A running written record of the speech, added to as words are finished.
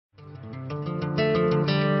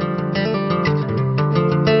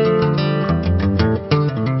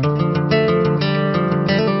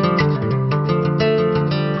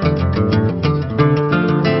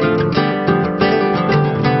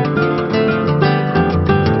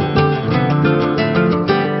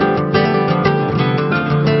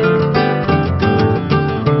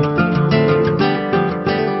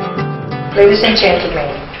Ladies and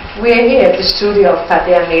gentlemen, we are here at the studio of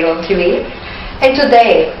Pater Amel on TV, and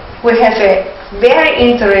today we have a very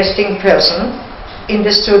interesting person in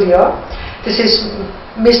the studio. This is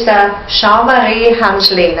Mr. Jean-Marie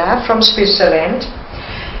Hans Lehner from Switzerland.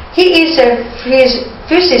 He is a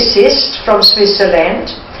physicist from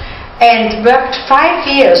Switzerland and worked 5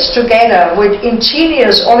 years together with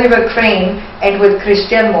ingenious Oliver Crane and with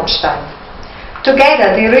Christian Mondstein.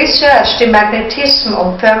 Together they researched the magnetism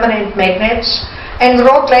of permanent magnets and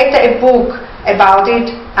wrote later a book about it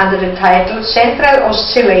under the title Central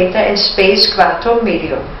Oscillator and Space Quantum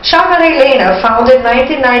Medium. Jean-Marie Lehner founded in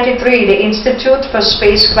 1993 the Institute for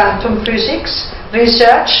Space Quantum Physics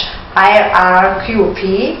Research, IRQF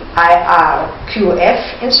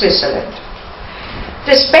in Switzerland.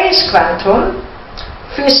 The space quantum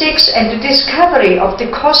physics and the discovery of the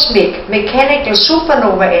cosmic mechanical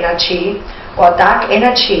supernova energy or dark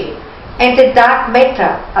energy and the dark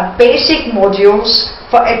matter are basic modules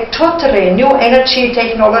for a totally new energy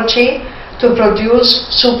technology to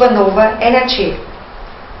produce supernova energy.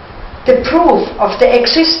 The proof of the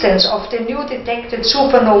existence of the new detected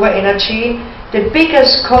supernova energy, the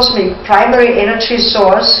biggest cosmic primary energy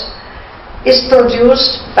source, is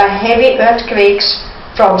produced by heavy earthquakes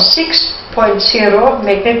from 6.0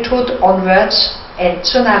 magnitude onwards and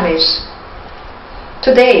tsunamis.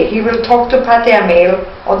 Today he will talk to Pater Amel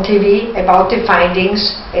on TV about the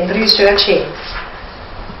findings and researching.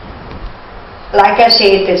 Like I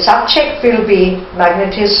said, the subject will be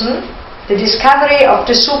magnetism, the discovery of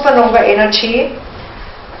the supernova energy,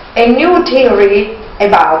 a new theory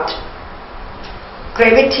about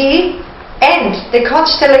gravity and the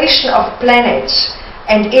constellation of planets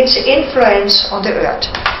and its influence on the Earth.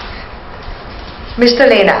 Mr.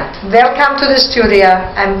 Lehner, welcome to the studio.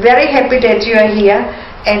 I'm very happy that you are here,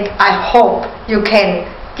 and I hope you can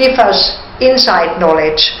give us inside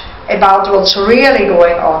knowledge about what's really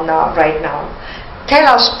going on right now. Tell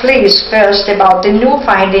us please first about the new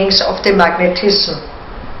findings of the magnetism.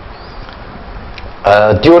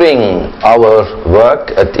 During our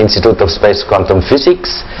work at the Institute of Space Quantum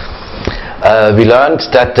Physics, we learned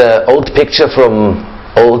that the old picture from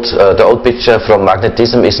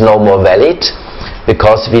magnetism is no more valid,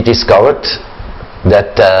 because we discovered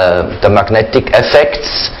that the magnetic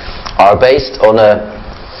effects are based on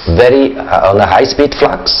a high-speed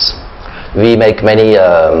flux. We make many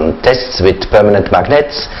tests with permanent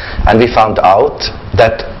magnets, and we found out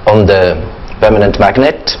that on the permanent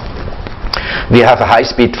magnet we have a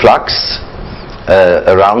high-speed flux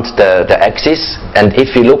around the axis, and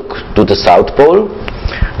if we look to the South Pole,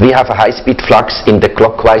 we have a high-speed flux in the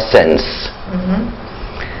clockwise sense.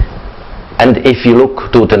 And if you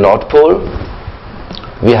look to the North Pole,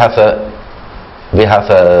 we have a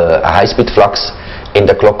high-speed flux in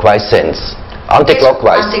the clockwise sense.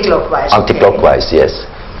 Anti-clockwise. Anti-clockwise, yes.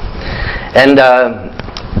 And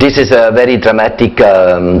this is a very dramatic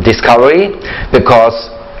discovery, because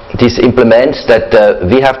this implements that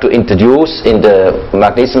we have to introduce in the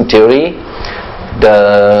magnetism theory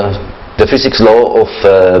the physics law of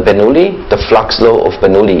Bernoulli, the flux law of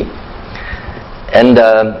Bernoulli. And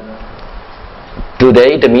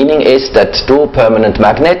today the meaning is that two permanent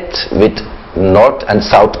magnets with North and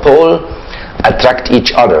South Pole attract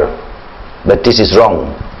each other, but this is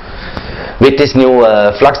wrong. With this new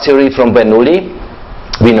flux theory from Bernoulli,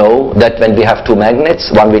 we know that when we have two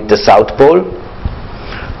magnets, one with the South Pole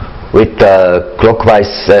with the clockwise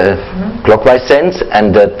sense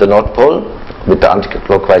and the North Pole with the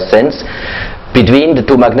anti-clockwise sense, between the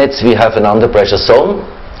two magnets we have an under pressure zone.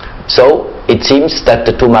 So it seems that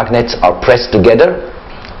the two magnets are pressed together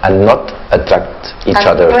and not attract each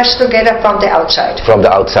other. Pressed together from the outside? From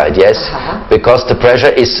the outside, yes. Because the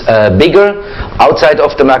pressure is bigger outside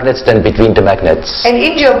of the magnets than between the magnets. And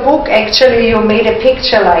in your book actually you made a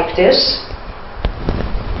picture like this.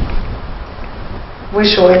 We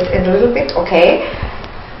show it in a little bit, okay.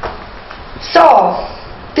 So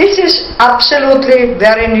this is absolutely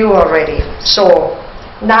very new already. So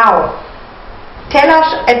now tell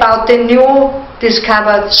us about the new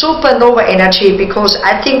discovered supernova energy, because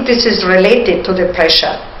I think this is related to the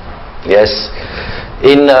pressure. Yes.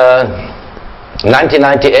 In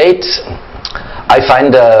 1998 I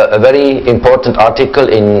find a very important article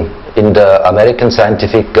in the American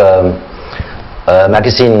scientific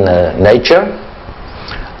magazine Nature,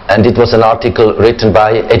 and it was an article written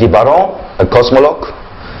by Eddie Baron, a cosmologist,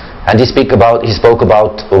 and he spoke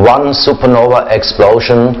about one supernova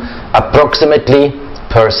explosion approximately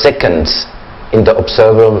per second in the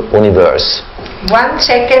observable universe. 1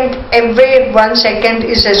 second, every 1 second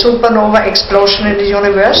is a supernova explosion in the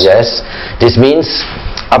universe? Yes, this means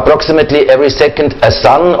approximately every second a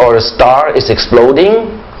sun or a star is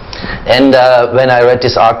exploding. And when I read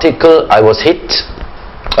this article, I was hit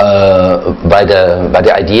by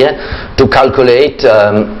the idea to calculate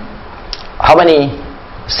how many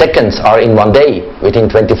seconds are in one day within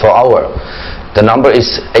 24 hours. The number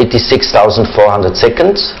is 86,400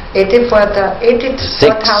 seconds.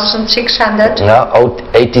 84,600? No,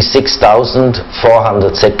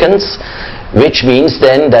 86,400 seconds, which means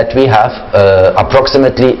then that we have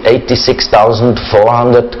approximately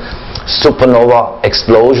 86,400 supernova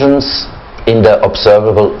explosions in the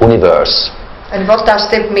observable universe. And what does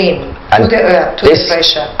that mean to the Earth, to the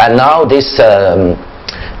pressure? And now this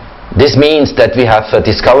means that we have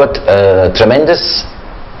discovered a tremendous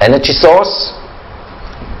energy source,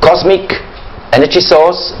 cosmic energy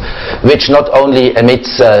source, which not only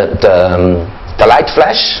emits the light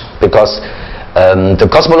flash, because the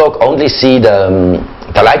cosmologue only see the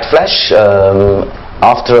light flash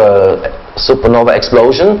after a supernova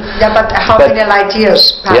explosion. Yeah, but how many light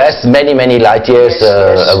years pass? Yes, many light years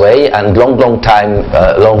away, and long time,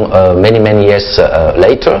 many years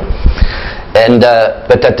later. And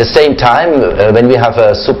but at the same time, when we have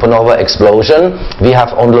a supernova explosion, we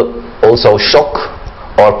have also shock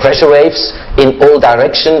or pressure waves in all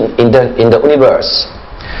directions in the universe.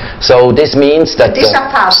 So this means that these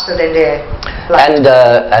are faster than the light.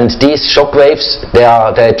 And these shock waves,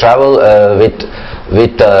 they travel with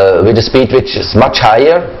a speed which is much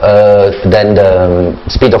higher than the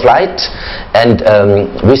speed of light, and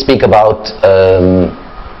we speak about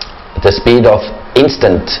the speed of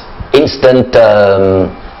instant.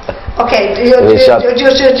 Okay,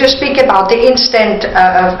 you speak about the instant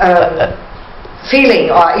feeling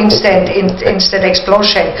or instant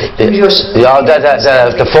explosion.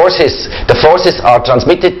 The forces are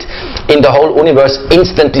transmitted in the whole universe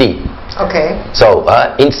instantly. Okay. So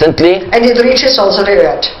instantly. And it reaches also the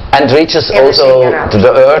Earth. And reaches also to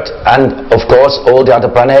the Earth, and of course all the other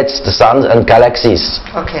planets, the suns and galaxies.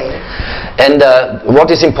 Okay. And what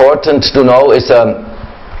is important to know is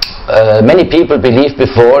many people believed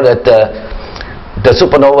before that the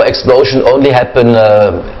supernova explosion only happen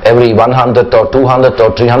every 100 or 200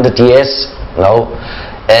 or 300 years. No.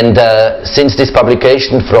 And since this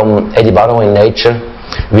publication from Eddie Barrow in Nature,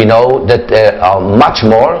 we know that there are much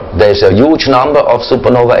more. There's a huge number of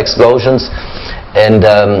supernova explosions, and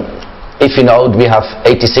if you know, we have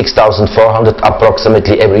 86,400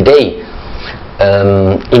 approximately every day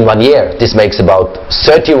in 1 year. This makes about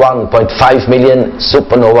 31.5 million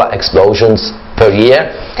supernova explosions per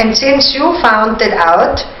year. And since you found that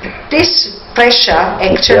out, this pressure,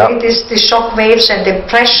 actually, the shock waves and the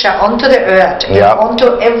pressure onto the Earth and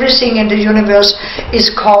onto everything in the universe is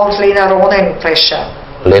called Lehner pressure.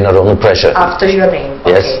 Lehner pressure. After your name.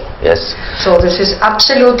 Okay. Yes. So this is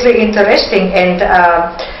absolutely interesting. And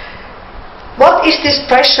what is this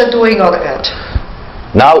pressure doing on Earth?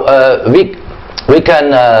 Now we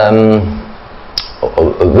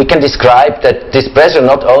can describe that this pressure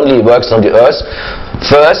not only works on the Earth.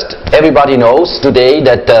 First, everybody knows today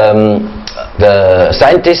that the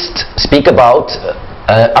scientists speak about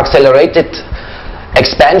accelerated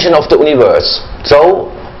expansion of the universe.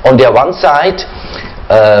 So on the one side,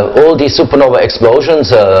 all these supernova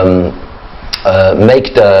explosions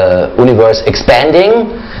make the universe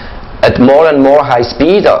expanding at more and more high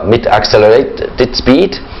speed, with accelerated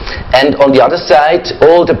speed. And on the other side,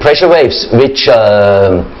 all the pressure waves which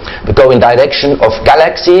go in direction of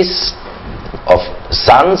galaxies, of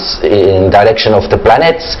suns, in direction of the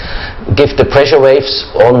planets, give the pressure waves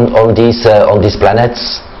on these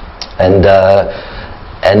planets, and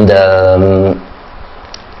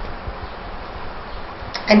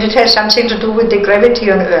it has something to do with the gravity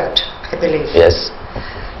on Earth, I believe. Yes.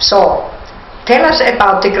 So, tell us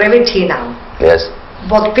about the gravity now. Yes.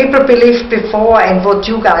 What people believed before and what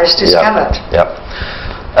you guys discovered.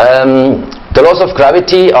 The laws of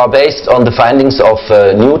gravity are based on the findings of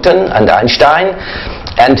Newton and Einstein,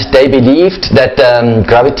 and they believed that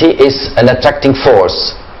gravity is an attracting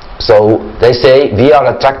force. So they say we are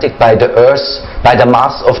attracted by the Earth, by the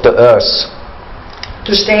mass of the Earth.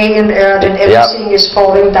 To stay in Earth, and everything is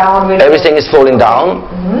falling down. Everything is falling down,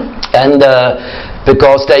 and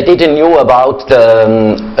because they didn't know about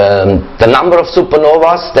the number of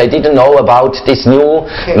supernovas, they didn't know about this new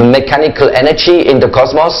mechanical energy in the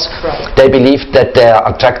cosmos. Right. They believed that they are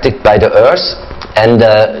attracted by the Earth, and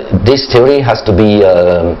this theory has to be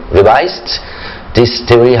revised. This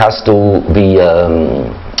theory has to be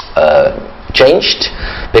changed,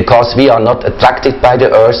 because we are not attracted by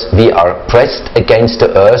the Earth, we are pressed against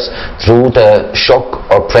the Earth through the shock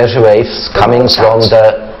or pressure waves coming from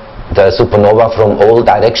the supernova from all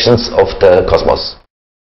directions of the cosmos.